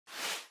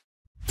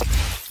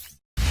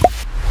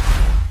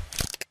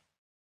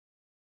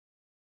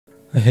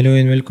Hello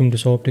and welcome to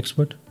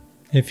softexpert.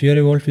 If you are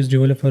a WordPress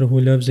developer who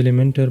loves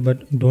Elementor but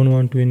don't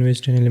want to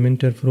invest in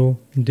Elementor Pro,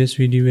 this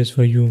video is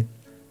for you.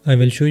 I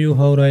will show you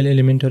how Royal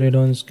Elementor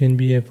add-ons can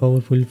be a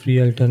powerful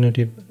free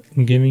alternative,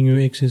 giving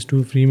you access to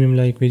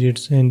freemium-like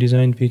widgets and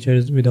design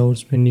features without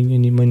spending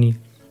any money.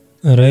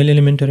 Royal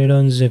Elementor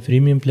add-ons is a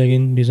freemium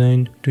plugin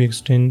designed to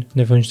extend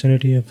the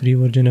functionality of free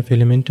version of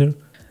Elementor.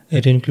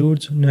 It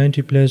includes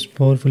 90 plus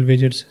powerful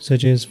widgets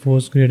such as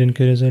Post Grid and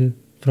Carousel,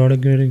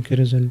 Product Grid and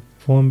Carousel,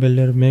 Form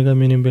Builder, Mega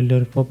Menu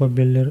Builder, Pop-up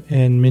Builder,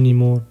 and many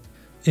more.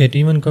 It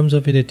even comes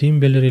up with a theme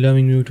builder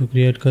allowing you to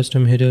create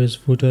custom headers,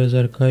 footers,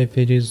 archive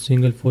pages,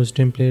 single post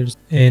templates,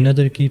 and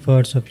other key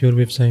parts of your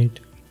website.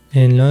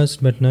 And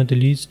last but not the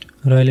least,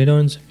 Royal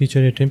add-ons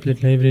feature a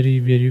template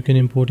library where you can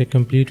import a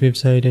complete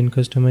website and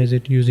customize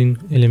it using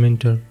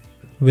Elementor.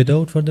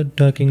 Without further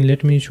talking,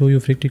 let me show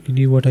you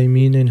practically what I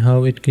mean and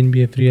how it can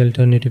be a free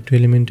alternative to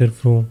Elementor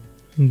Pro.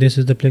 This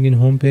is the plugin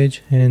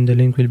homepage and the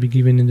link will be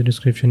given in the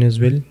description as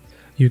well.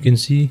 You can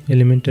see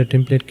Elementor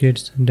template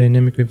kits,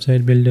 dynamic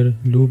website builder,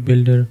 loop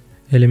builder,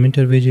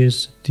 Elementor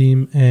widgets,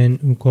 theme and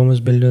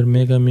WooCommerce builder,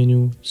 mega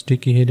menu,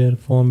 sticky header,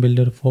 form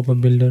builder,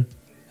 pop-up builder,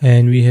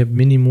 and we have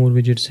many more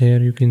widgets here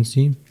you can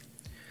see.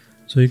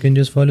 So you can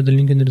just follow the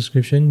link in the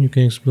description, you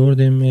can explore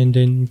them and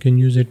then you can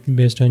use it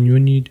based on your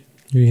need.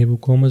 We have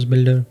WooCommerce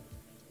builder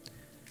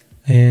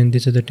and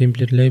this is the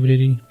template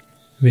library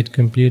with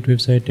complete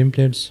website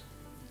templates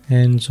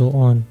and so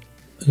on.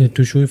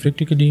 To show you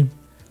practically,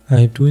 I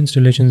have two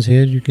installations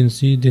here. You can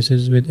see this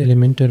is with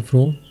Elementor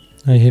Pro.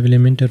 I have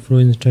Elementor Pro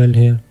installed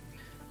here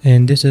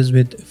and this is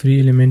with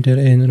free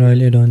Elementor and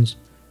Royal add-ons.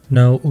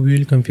 Now we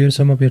will compare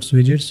some of its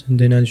widgets and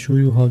then I'll show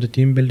you how the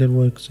theme builder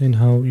works and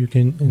how you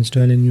can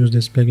install and use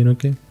this plugin.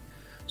 Okay,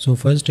 so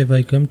first if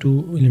I come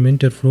to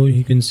Elementor Pro,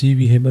 you can see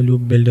we have a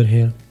loop builder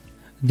here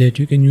that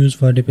you can use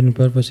for different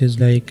purposes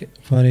like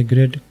for a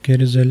grid,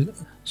 carousel,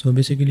 so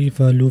basically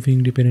for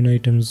looping different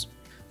items.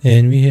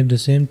 And we have the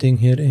same thing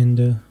here in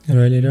the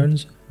Royal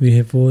add-ons. We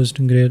have post,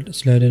 grid,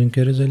 slider and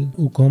carousel,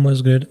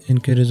 WooCommerce grid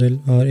and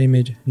carousel or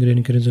image, grid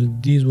and carousel.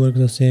 These work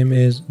the same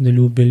as the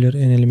loop builder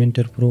in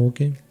Elementor Pro.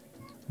 Okay.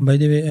 By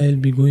the way, I'll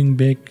be going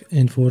back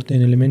and forth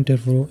in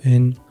Elementor Pro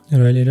and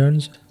Royal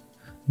add-ons.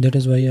 That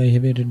is why I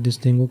have added this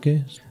thing.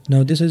 Okay.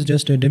 Now this is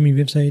just a dummy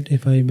website.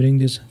 If I bring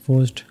this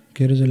post,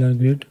 carousel or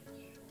grid,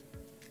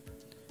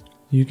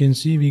 you can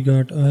see we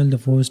got all the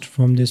posts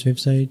from this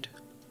website,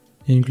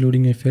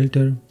 including a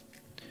filter.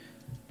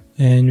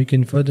 And we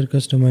can further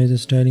customize the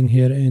styling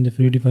here and the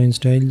predefined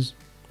styles.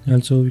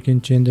 Also we can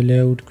change the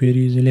layout,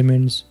 queries,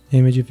 elements,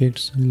 image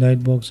effects,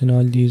 lightbox and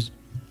all these.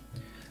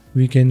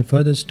 We can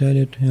further style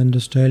it on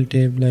the style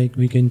tab, like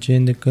we can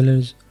change the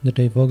colors, the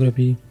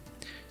typography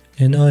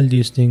and all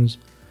these things.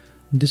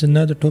 This is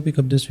not the topic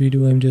of this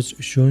video, I'm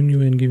just showing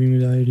you and giving you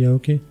the idea.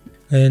 Okay,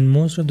 and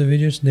most of the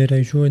widgets that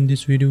I show in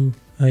this video,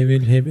 I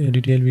will have a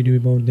detailed video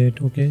about that.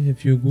 Okay,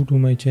 if you go to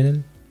my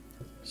channel,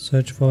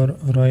 search for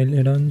Royal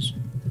add-ons,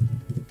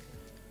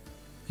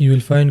 you will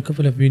find a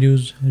couple of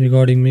videos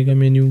regarding mega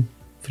menu,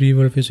 free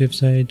WordPress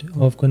website,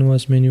 off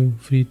canvas menu,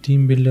 free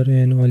theme builder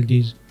and all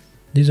these.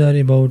 These are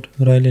about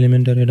Royal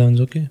Elementor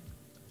add-ons. Okay,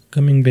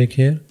 coming back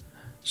here,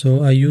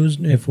 so I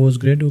used a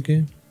post grid.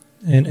 Okay,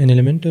 and in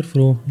Elementor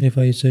Pro, if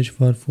I search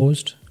for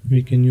post,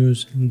 we can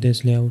use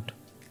this layout.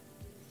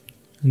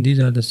 These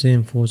are the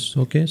same posts.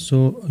 Okay,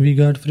 so we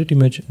got pretty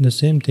much the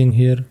same thing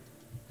here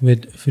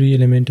with free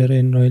Elementor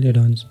and Royal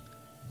add-ons.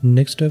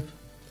 Next up,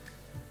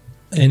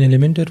 in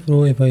Elementor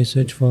Pro, if I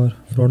search for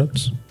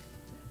products,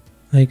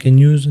 I can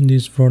use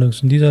these products.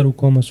 These are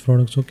WooCommerce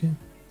products. Okay,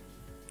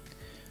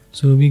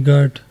 so we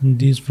got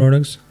these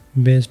products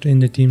based in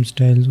the theme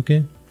styles.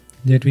 Okay,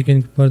 that we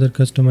can further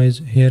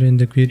customize here in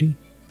the query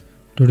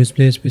to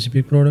display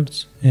specific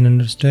products. And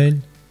under style,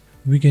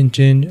 we can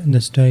change the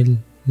style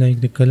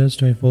like the colors,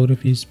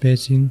 typography,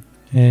 spacing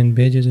and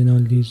badges and all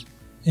these.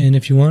 And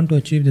if you want to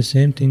achieve the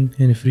same thing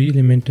in free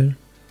Elementor,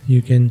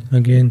 you can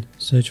again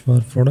search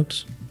for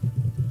products.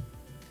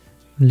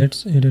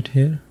 Let's edit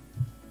here.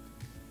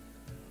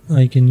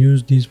 I can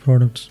use these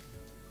products.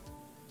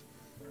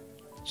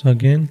 So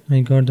again, I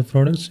got the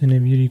products in a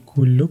very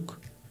cool look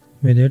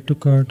with add to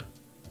cart,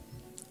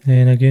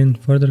 and again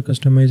further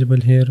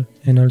customizable here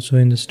and also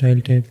in the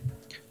style tab.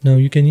 Now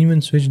you can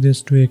even switch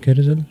this to a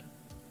carousel.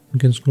 You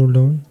can scroll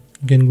down,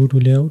 you can go to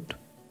layout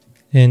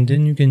and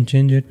then you can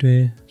change it to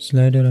a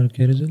slider or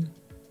carousel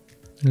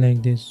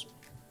like this.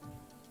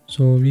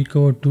 So we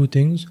covered two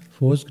things,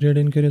 post grid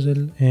and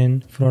carousel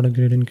and product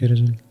grid and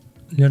carousel.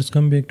 Let's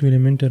come back to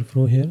Elementor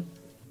Pro here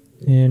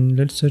and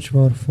let's search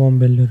for form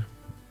builder.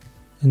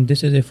 And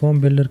this is a form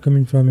builder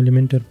coming from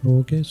Elementor Pro.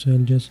 Okay, so I'll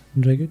just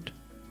drag it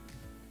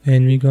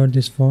and we got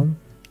this form.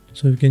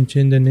 So we can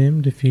change the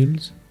name, the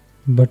fields,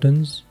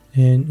 buttons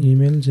and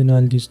emails and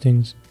all these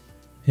things.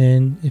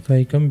 And if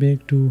I come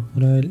back to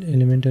Royal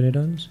Elementor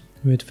add-ons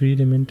with free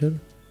Elementor,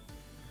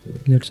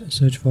 let's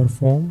search for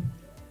form.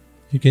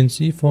 You can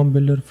see form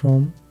builder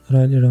from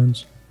Royal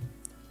add-ons.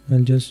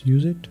 I'll just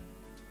use it.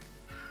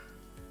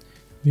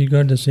 We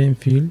got the same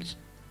fields,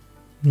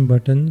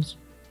 buttons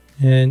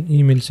and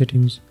email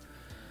settings.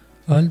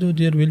 Although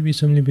there will be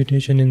some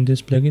limitation in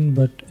this plugin,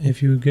 but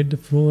if you get the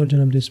pro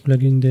version of this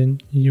plugin, then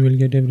you will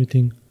get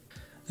everything.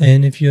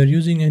 And if you are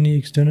using any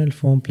external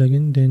form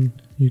plugin, then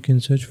you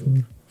can search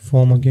for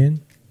form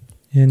again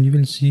and you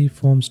will see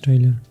form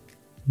styler.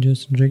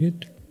 Just drag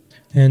it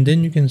and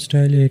then you can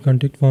style a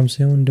contact form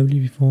 7,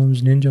 WP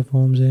forms, Ninja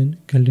forms and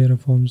Caldera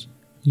forms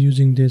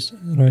using this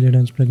Royal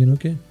Addons plugin.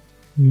 Okay,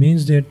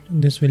 means that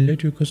this will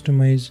let you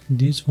customize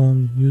these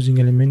forms using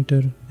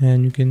Elementor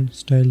and you can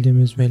style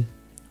them as well.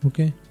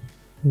 Okay,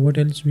 what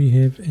else we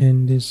have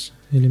in this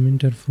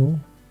Elementor Pro?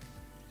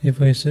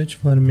 If I search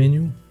for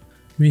menu,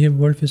 we have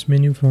WordPress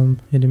menu from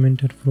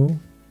Elementor Pro,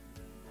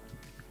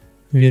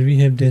 where we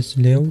have this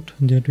layout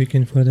that we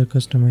can further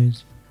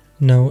customize.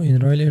 Now in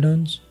Royal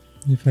Addons,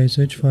 if I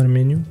search for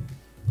menu,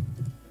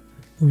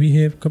 we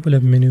have couple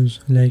of menus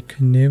like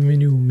nav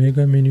menu,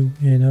 mega menu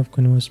and off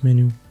canvas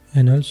menu,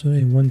 and also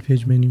a one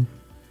page menu.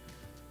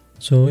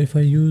 So if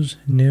I use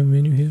nav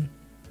menu here,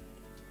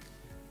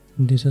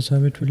 this is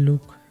how it will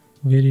look,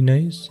 very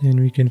nice, and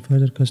we can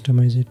further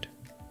customize it.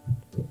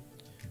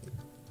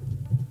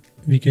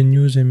 We can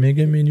use a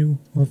mega menu,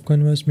 off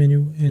canvas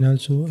menu and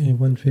also a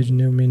one page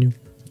nav menu.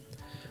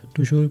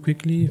 To show you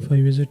quickly, if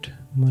I visit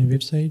my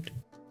website,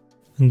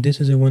 and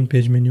this is a one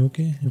page menu.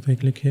 Okay, if I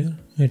click here,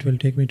 it will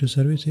take me to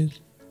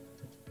services,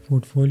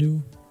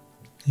 portfolio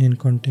and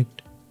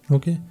contact.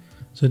 Okay,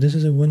 so this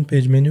is a one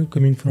page menu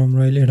coming from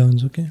Royal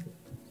Addons. Okay,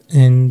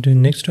 and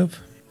next up,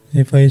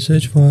 if I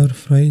search for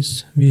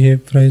price, we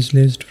have price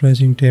list,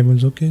 pricing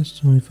tables. Okay,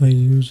 so if I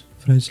use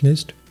price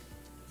list,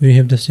 we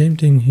have the same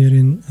thing here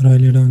in Royal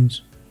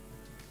Addons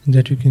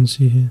that you can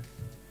see here,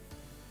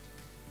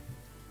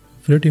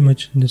 pretty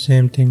much the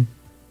same thing.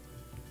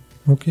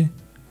 Okay,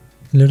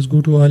 let's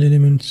go to all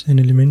elements in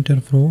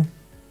Elementor Pro.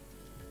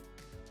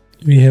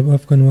 We have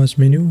off canvas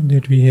menu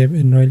that we have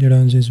in Royal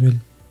Addons as well.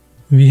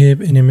 We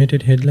have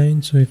animated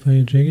headline, so if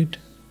I drag it,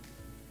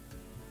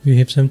 we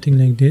have something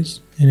like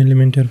this in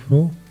Elementor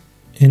Pro.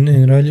 In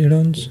Royal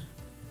Addons,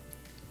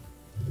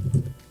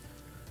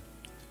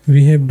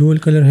 we have dual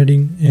color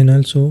heading and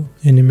also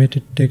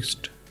animated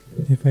text.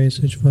 If I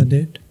search for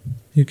that,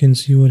 you can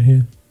see over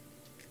here.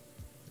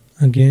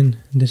 Again,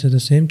 this is the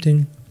same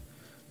thing.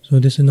 So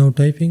this is now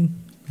typing.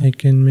 I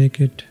can make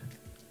it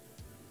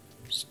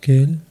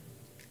scale,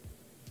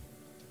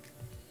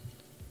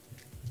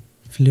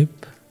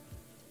 flip,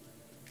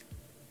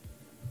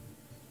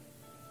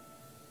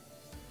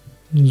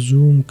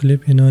 zoom,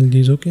 clip and all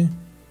these. Okay,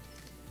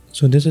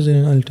 so this is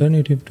an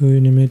alternative to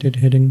animated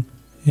heading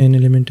in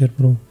Elementor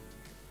Pro.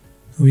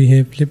 We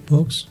have flip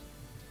box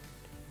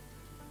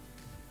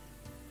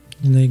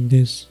like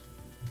this,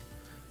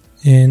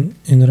 and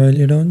in Royal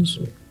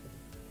Addons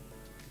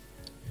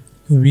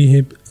we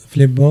have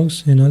flip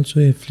box and also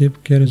a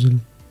flip carousel.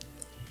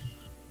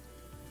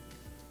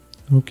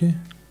 Okay,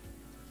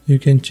 you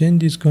can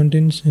change these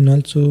contents and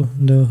also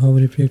the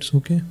hover effects.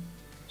 Okay,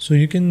 so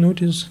you can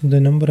notice the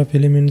number of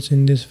elements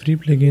in this free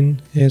plugin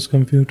as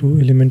compared to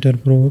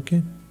Elementor Pro.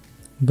 Okay,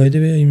 by the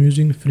way, I am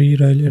using free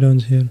Royal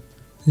Addons here.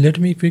 Let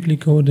me quickly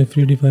cover the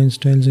predefined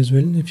styles as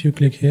well. If you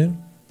click here,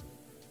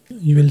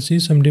 you will see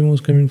some demos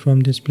coming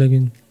from this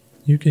plugin.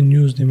 You can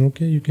use them.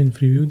 Okay, you can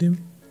preview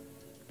them,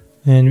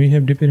 and we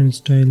have different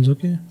styles.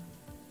 Okay,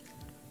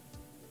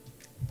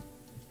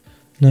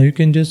 now you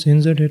can just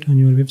insert it on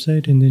your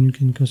website and then you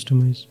can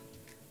customize.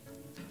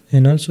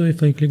 And also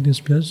if I click this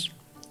plus,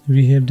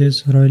 we have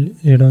this Royal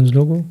Addons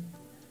logo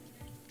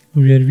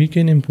where we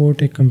can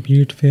import a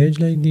complete page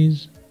like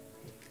these,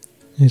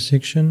 a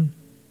section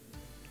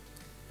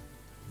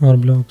or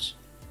blocks.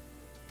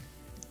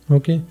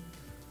 Okay,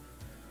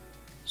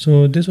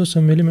 so this was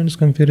some elements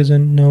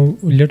comparison. Now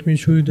let me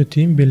show you the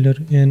theme builder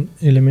in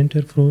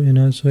Elementor Pro and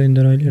also in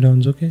the Royal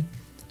Addons. Okay,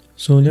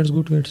 so let's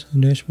go to its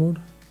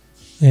dashboard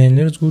and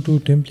let's go to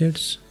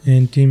templates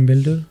and theme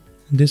builder.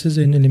 This is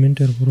in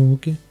Elementor Pro.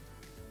 Okay,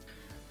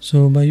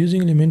 so by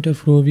using Elementor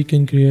Pro we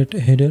can create a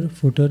header,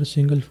 footer,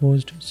 single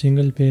post,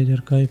 single page,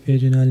 archive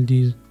page and all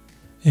these.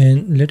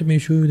 And let me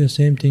show you the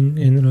same thing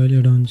in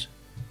Royal Addons.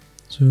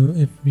 So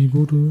if we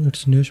go to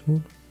its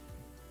dashboard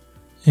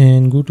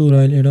and go to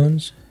Royal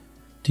Addons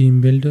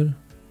theme builder,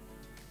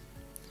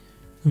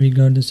 we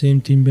got the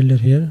same theme builder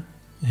here: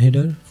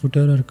 header,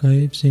 footer,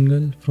 archive,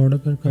 single,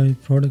 product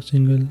archive, product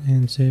single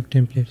and save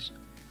templates.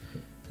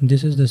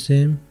 This is the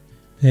same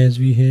as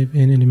we have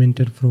in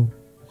Elementor Pro.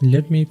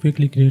 Let me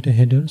quickly create a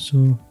header.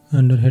 So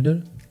under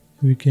header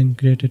we can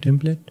create a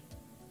template.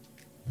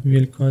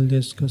 We'll call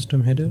this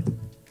custom header,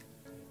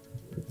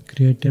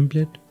 create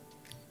template.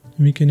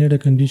 We can add a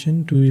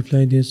condition to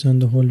apply this on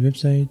the whole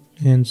website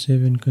and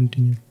save and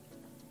continue.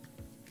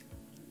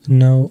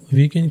 Now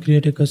we can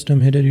create a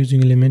custom header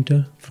using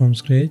Elementor from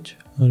scratch,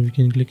 or we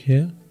can click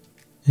here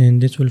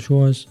and this will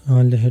show us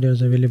all the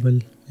headers available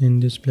in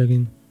this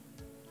plugin.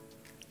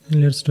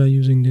 And let's try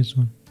using this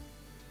one.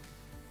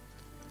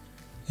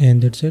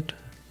 And that's it.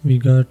 We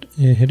got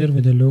a header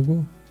with a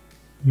logo,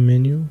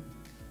 menu,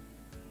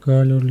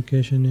 call or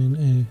location and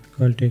a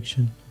call to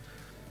action.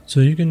 So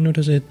you can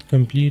notice a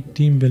complete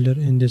theme builder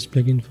in this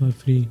plugin for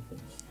free.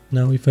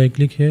 Now if I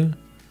click here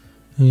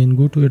and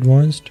go to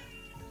advanced.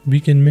 We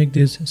can make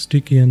this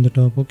sticky on the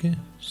top. Okay,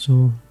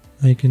 so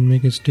I can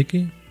make it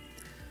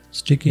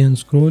sticky and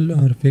scroll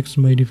are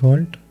fixed by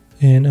default,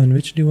 and on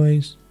which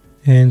device,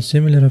 and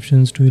similar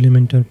options to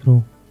Elementor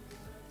Pro.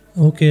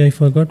 Okay, I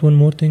forgot one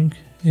more thing.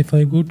 If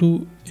I go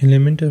to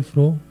Elementor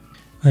Pro,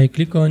 I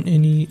click on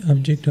any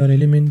object or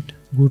element,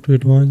 go to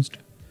advanced,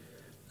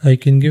 I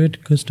can give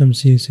it custom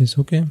CSS.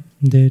 Okay,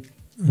 that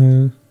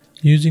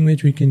using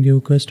which we can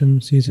give custom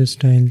CSS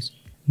styles.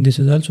 This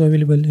is also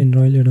available in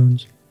Royal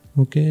Addons.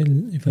 Okay,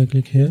 if I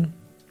click here,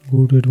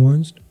 go to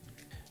advanced,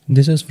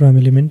 this is from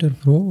Elementor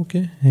Pro.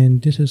 Okay,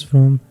 and this is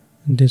from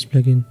this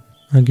plugin,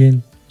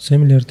 again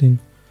similar thing.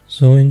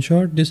 So in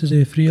short, this is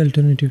a free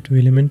alternative to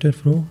Elementor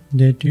Pro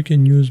that you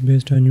can use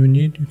based on your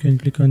need. You can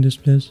click on this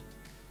plus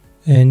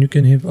and you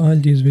can have all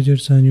these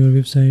widgets on your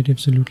website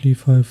absolutely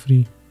for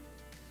free.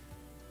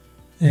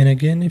 And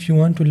again, if you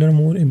want to learn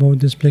more about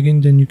this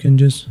plugin, then you can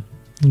just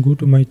go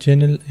to my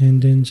channel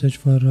and then search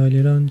for Royal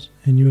Addons,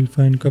 and you will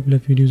find a couple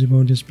of videos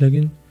about this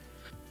plugin.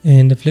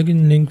 And the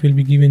plugin link will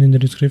be given in the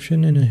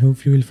description, and I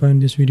hope you will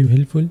find this video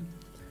helpful.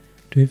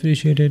 To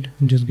appreciate it,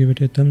 just give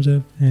it a thumbs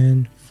up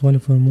and follow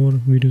for more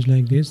videos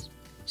like this.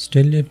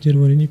 Still, if there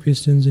were any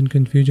questions and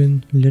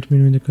confusion, let me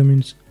know in the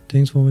comments.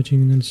 Thanks for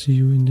watching, and I'll see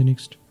you in the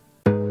next.